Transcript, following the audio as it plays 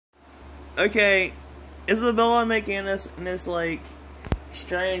Okay, Isabella McInnis and this like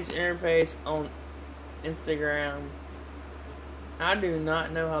strange interface on Instagram. I do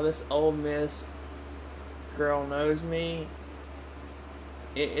not know how this Ole Miss girl knows me.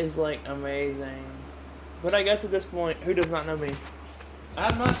 It is like amazing. But I guess at this point, who does not know me? I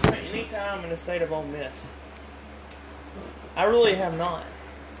have not spent any time in the state of Ole Miss. I really have not.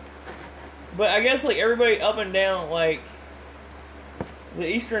 But I guess like everybody up and down like the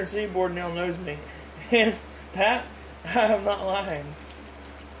Eastern Seaboard now knows me. And that, I am not lying.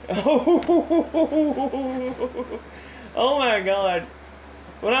 Oh my God.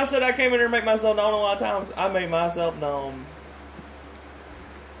 When I said I came in here to make myself known a lot of times, I made myself known.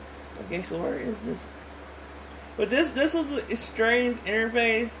 Okay, so where is this? But this is a strange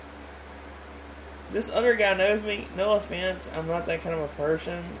interface. This other guy knows me. No offense, I'm not that kind of a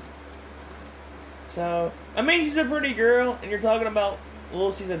person. So, I mean, she's a pretty girl, and you're talking about,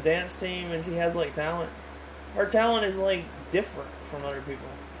 well, she's a dance team, and she has, like, talent. Her talent is, like, different from other people.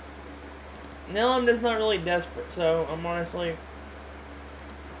 Now I'm just not really desperate, so I'm honestly,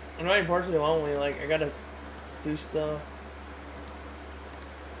 I'm not even partially lonely, like, I gotta do stuff.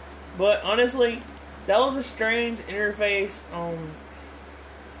 But, honestly, that was a strange interface,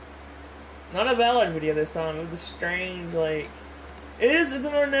 not a valid video this time, it was a strange, like, it's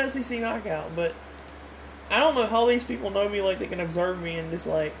another SEC knockout, but I don't know how these people know me, like, they can observe me and just,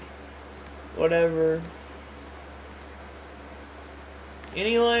 like, whatever.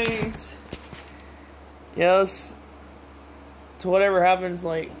 Anyways, yes, to whatever happens,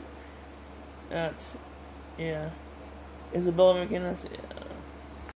 like, that's, yeah, Isabella McInnis, yeah.